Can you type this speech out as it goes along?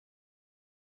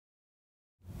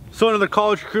So another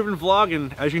college recruitment vlog,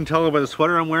 and as you can tell by the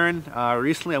sweater I'm wearing,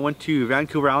 recently I went to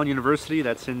Vancouver Island University,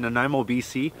 that's in Nanaimo,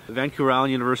 BC. The Vancouver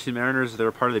Island University Mariners,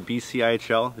 they're part of the BC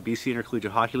IHL, the BC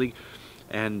Intercollegiate Hockey League,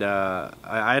 and I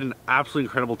had an absolutely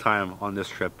incredible time on this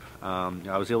trip.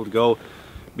 I was able to go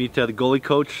meet the goalie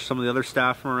coach, some of the other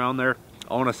staff from around there.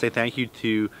 I want to say thank you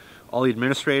to all the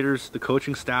administrators, the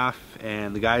coaching staff,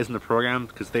 and the guys in the program,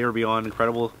 because they were beyond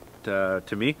incredible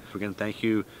to me. So again, thank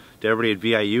you to everybody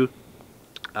at VIU.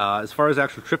 As far as the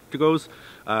actual trip goes,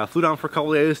 flew down for a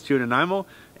couple of days to Nanaimo,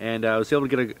 and I was able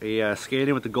to get a skate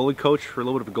in with the goalie coach for a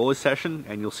little bit of a goalie session,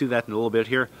 and you'll see that in a little bit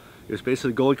here. It was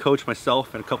basically the goalie coach,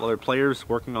 myself, and a couple other players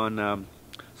working on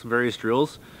some various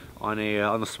drills on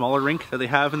the smaller rink that they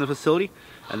have in the facility.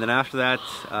 And then after that,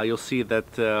 you'll see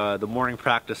that the morning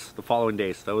practice the following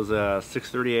day. So that was a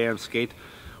 6:30 a.m. skate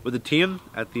with the team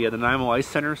at the Nanaimo Ice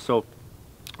Center. So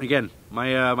again,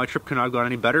 my trip could not have gone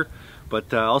any better.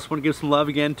 But I also want to give some love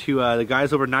again to the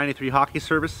guys over at 93 Hockey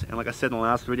Service. And like I said in the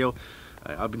last video,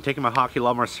 I've been taking my hockey a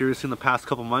lot more seriously in the past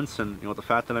couple months. And you know, with the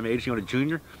fact that I'm aging out a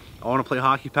junior, I want to play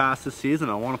hockey past this season.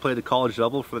 I want to play the college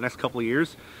double for the next couple of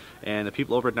years. And the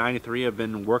people over at 93 have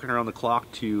been working around the clock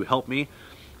to help me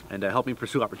and help me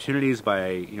pursue opportunities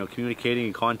by communicating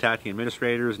and contacting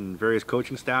administrators and various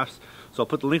coaching staffs. So I'll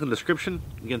put the link in the description.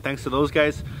 Again, thanks to those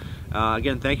guys.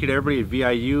 Again, thank you to everybody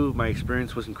at VIU. My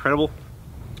experience was incredible.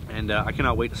 And I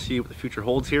cannot wait to see what the future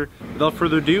holds here. Without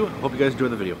further ado, I hope you guys enjoy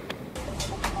the video.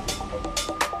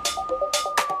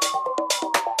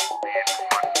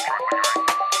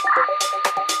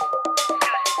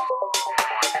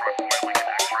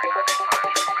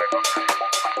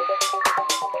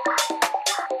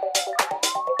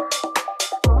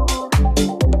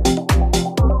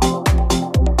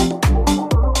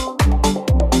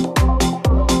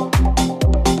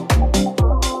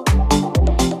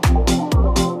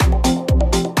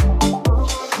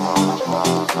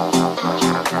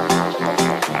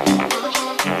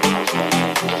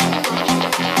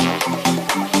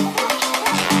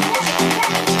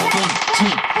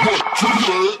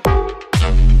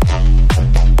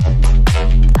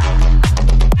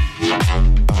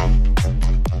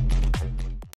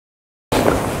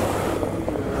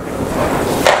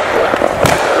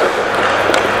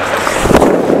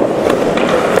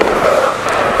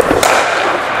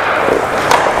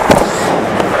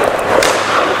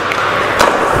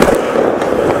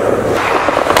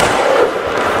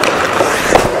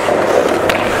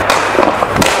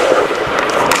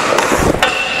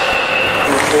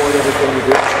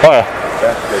 Oh yeah.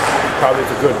 That's good. Probably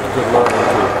it's a good learning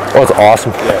tool. Oh, it's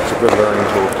awesome. Yeah, it's a good learning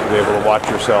tool to be able to watch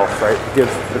yourself, right? The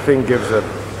thing gives a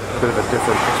bit of a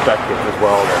different perspective as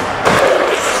well then.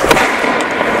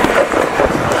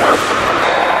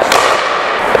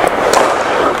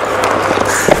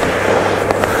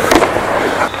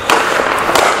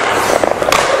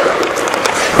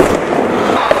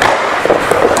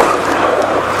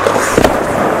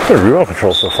 Good remote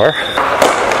control so far.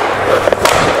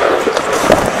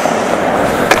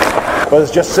 But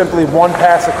it's just simply one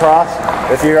pass across.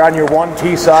 If you're on your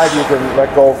 1T side, you can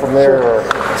let go from there or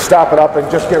stop it up and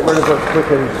just get rid of it as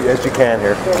quickly as you can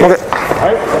here. Okay.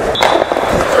 All right.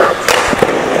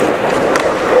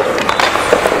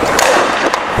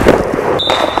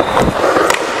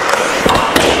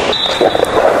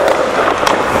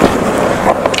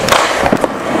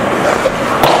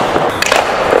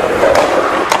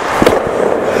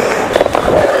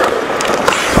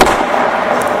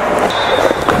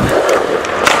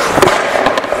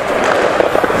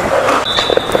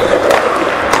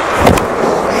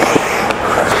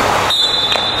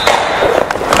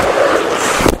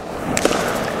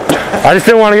 I just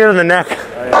didn't want to get in the neck. Oh,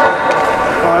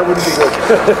 that wouldn't be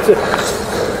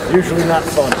good. Usually not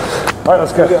fun. All right,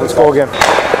 let's go. Let's go again.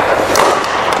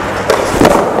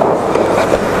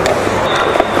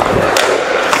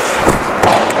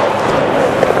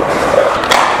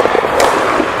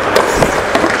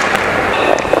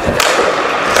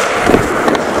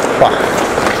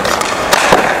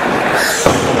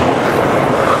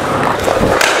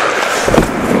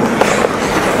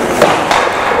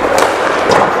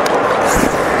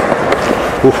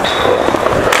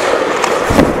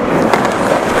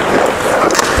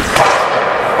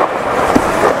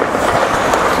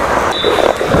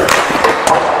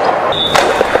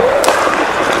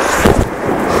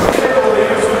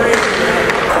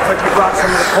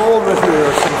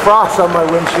 Frost on my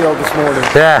windshield this morning.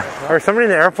 Yeah, or somebody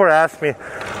in the airport asked me,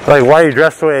 like, why are you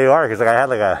dressed the way you are? Because like I had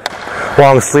like a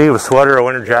long sleeve, a sweater, a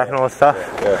winter jacket, and all that stuff.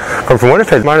 Yeah. Come from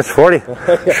Winnipeg, minus 40.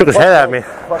 Shook his head at me.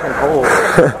 Fucking cold.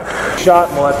 Shot,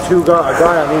 and we'll have a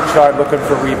guy on each side looking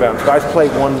for rebounds. Guys play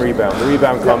one rebound. The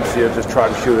rebound comes to you, just try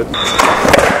to shoot it.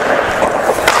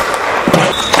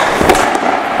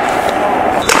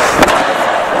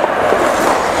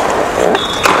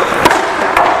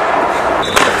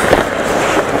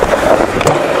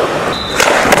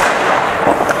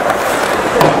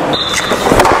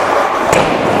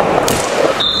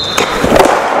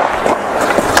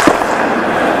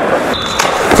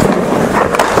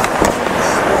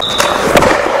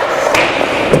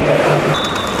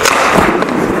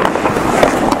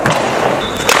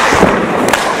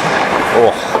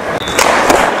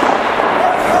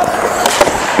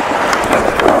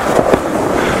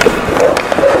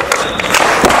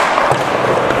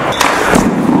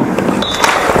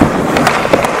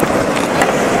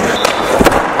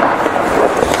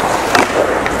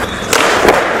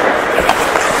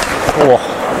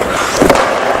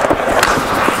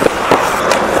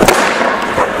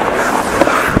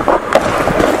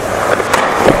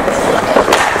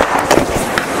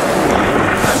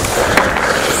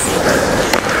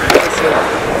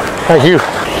 Thank you.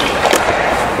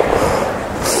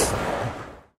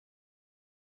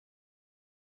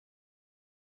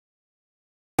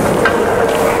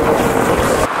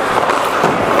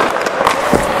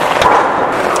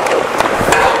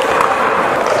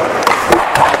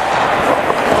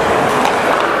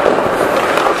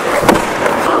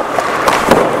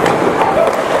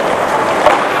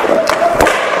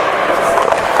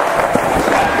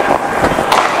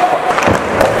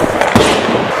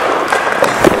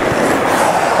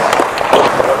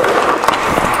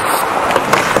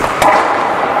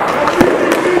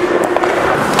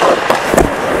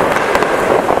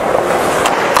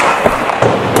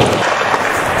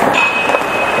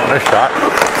 Nice shot.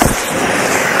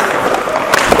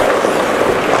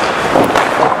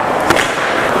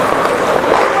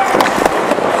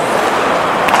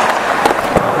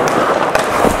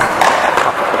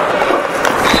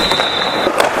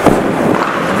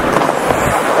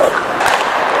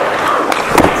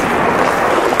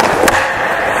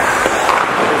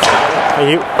 Thank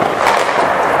you.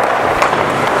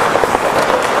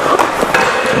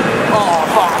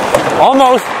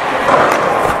 Almost.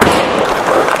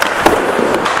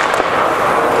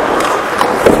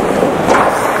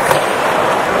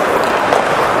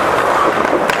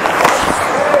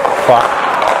 Fuck.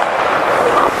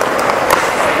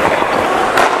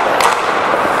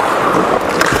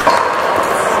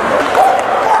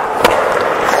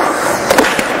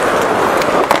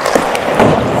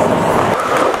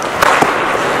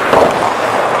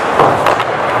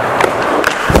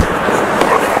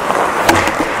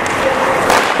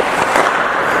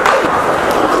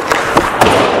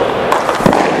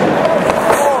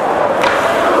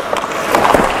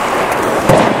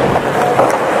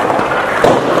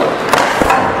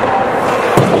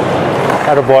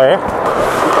 Attaboy, eh?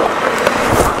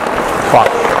 Fuck.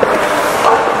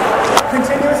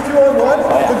 Continuous 2-on-1.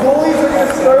 The goalies are going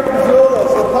to start with zero though,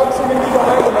 so pucks are going to be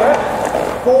behind the net.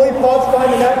 Goalie pops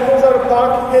behind the net, pulls out a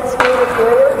puck, hits further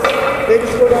forwards. They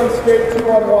just go down straight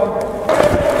 2-on-1.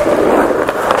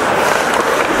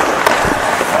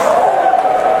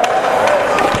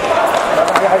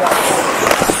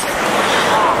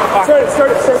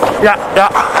 Start it. Yeah.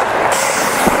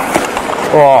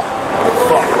 Oh.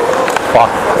 Fuck.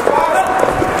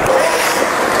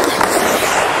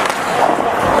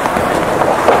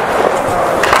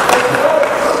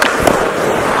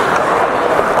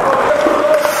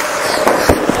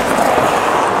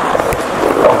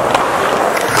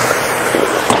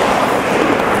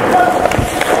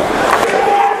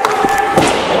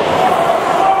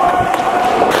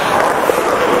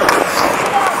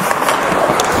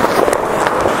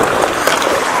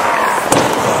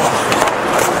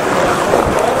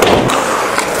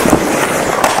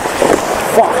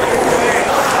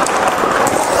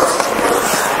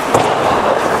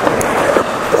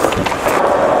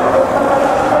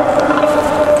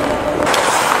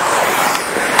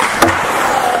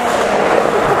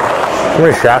 How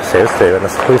many shafts saves today? And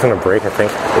he's gonna break, I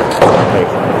think.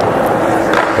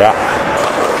 Yeah.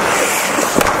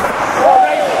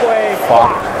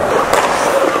 Fuck.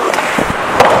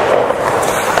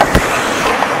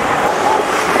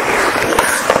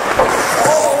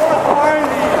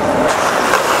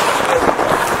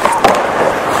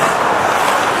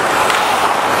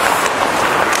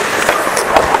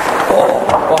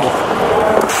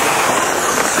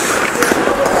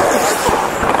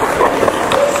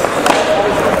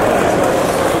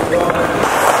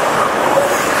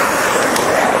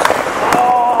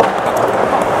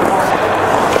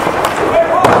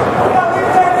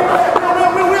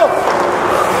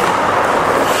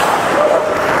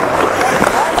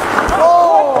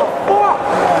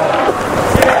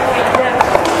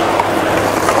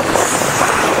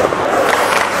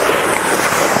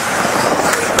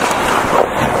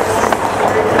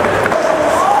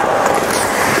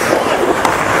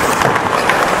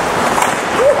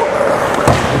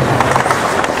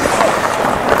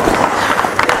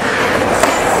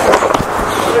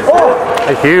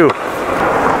 Thank you.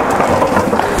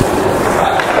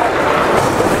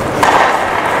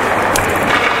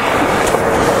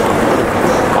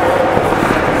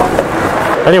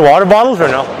 Any water bottles or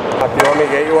no? Do you want me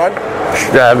to get you one?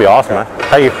 Yeah, that'd be awesome, man.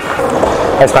 Thank you.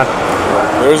 Thanks, man.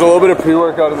 There's a little bit of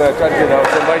pre-workout in that. Try to get out.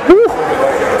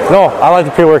 No, I like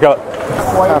the pre-workout.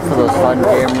 Half of those fun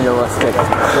game realistic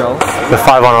drills. The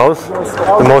 5-on-0s.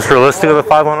 The most realistic of the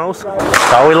 5-on-0s.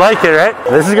 How we like it, right?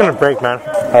 This is gonna break, man.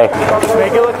 Hey.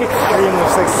 Make it look extreme,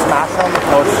 just like smash on the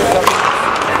post or something.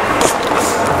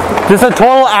 Just a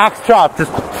total axe chop.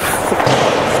 Just.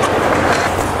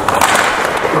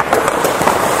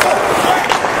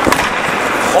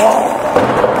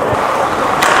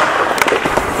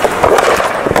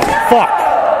 Fuck.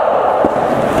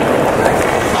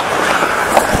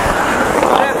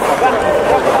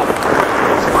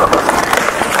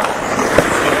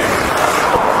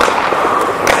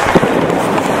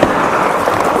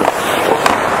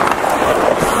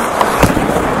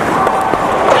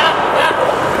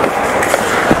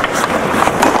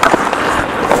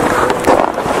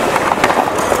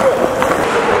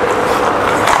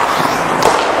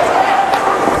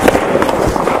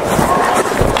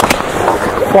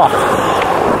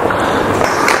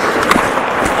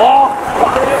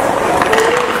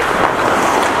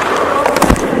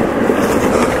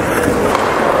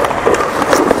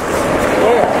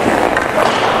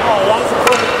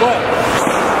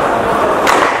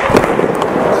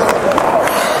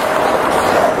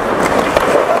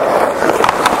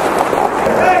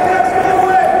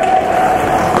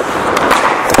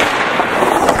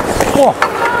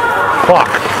 Fuck.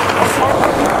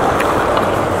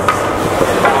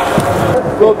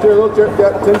 Little chair,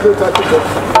 yeah, 10 to touch it.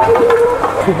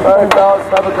 Alright, fellas,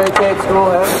 have a great day at school,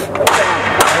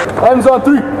 M's on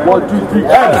 3. 1, 2, 3,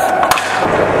 M's.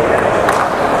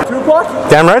 2 o'clock?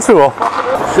 Damn right we will.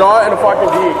 Shot and a fucking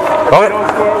D. Okay.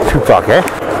 2 o'clock, eh?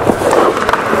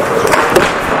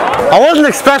 I wasn't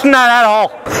expecting that at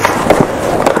all.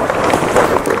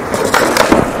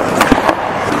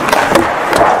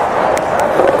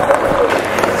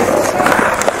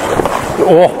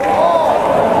 Oh.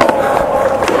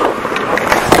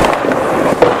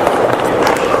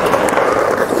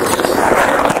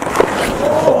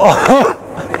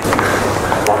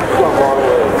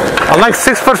 I'm like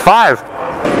 6'5".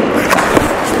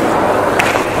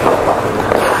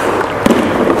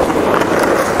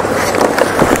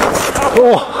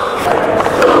 Oh.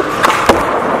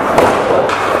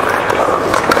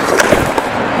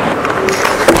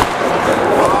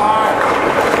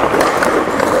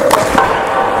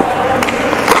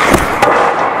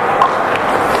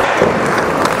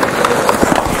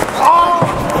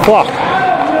 Fuck.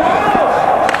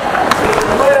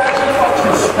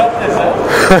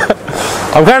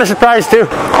 I'm kind of surprised too.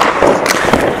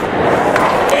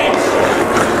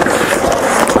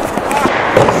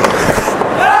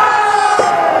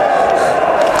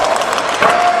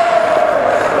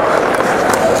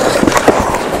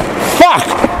 Fuck!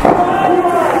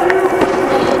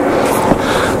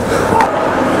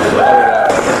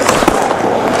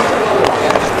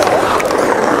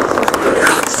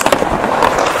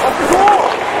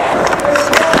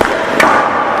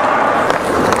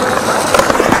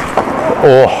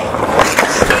 Oh.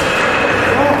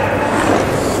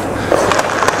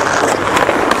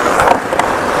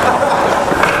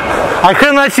 I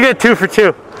couldn't let you get 2 for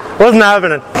 2. Wasn't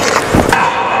happening.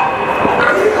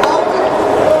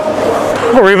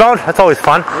 Oh, rebound. That's always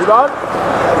fun. Rebound?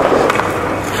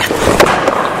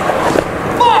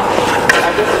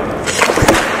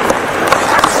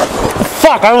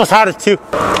 Fuck, I almost had it too.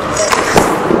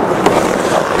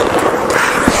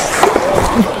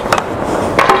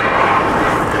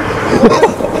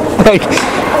 Like,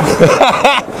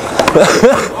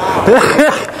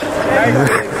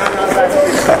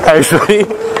 actually,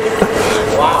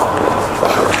 wow.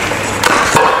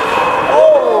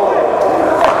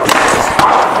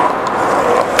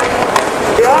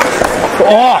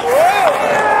 Oh.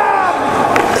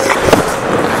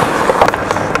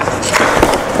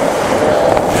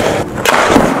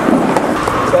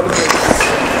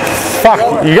 Fuck,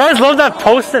 you guys love that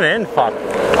posting in, fuck.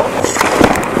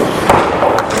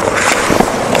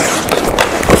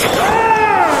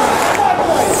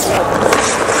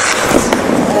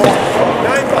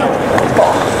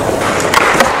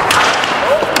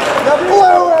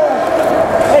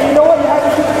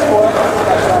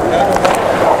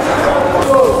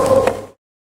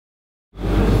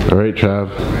 Alright, Trav,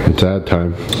 it's ad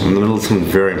time. I'm in the middle of something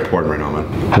very important right now,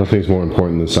 man. Nothing's more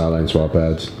important than sideline swap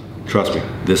ads. Trust me,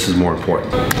 this is more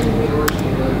important.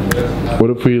 What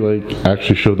if we like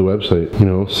actually showed the website? You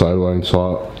know,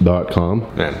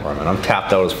 sidelineswap.com. Man, I'm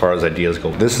tapped out as far as ideas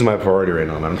go. This is my priority right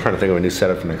now, man. I'm trying to think of a new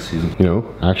setup for next season. You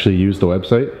know, actually use the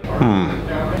website.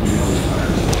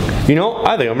 You know,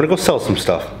 I think I'm gonna go sell some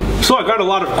stuff. So I got a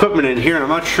lot of equipment in here and I'm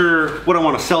not sure what I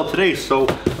want to sell today, so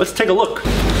let's take a look.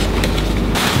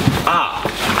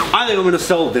 I think I'm gonna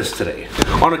sell this today.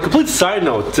 On a complete side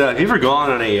note, have you ever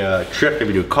gone on a trip,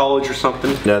 maybe to college or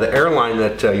something? The airline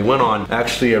that you went on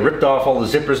actually ripped off all the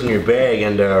zippers in your bag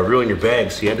and ruined your bag,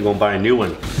 so you had to go and buy a new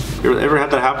one. You ever had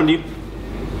that happen to you?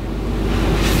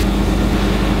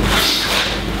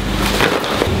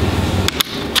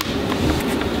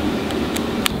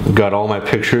 Got all my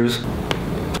pictures.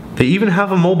 They even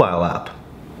have a mobile app.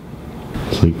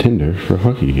 It's like Tinder for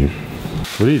hockey gear.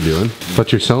 What are you doing? I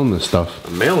thought you're selling this stuff.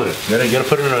 I'm mailing it. Then I gotta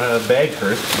put it in a bag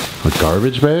first. A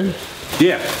garbage bag?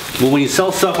 Yeah. Well, when you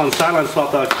sell stuff on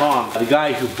SidelineSwap.com, the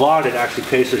guy who bought it actually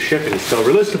pays for shipping. So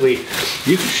realistically,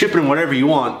 you can ship it in whatever you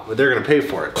want, but they're gonna pay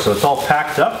for it. So it's all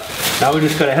packed up. Now we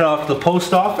just gotta head off to the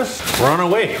post office. We're on our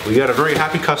way. We got a very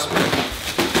happy customer.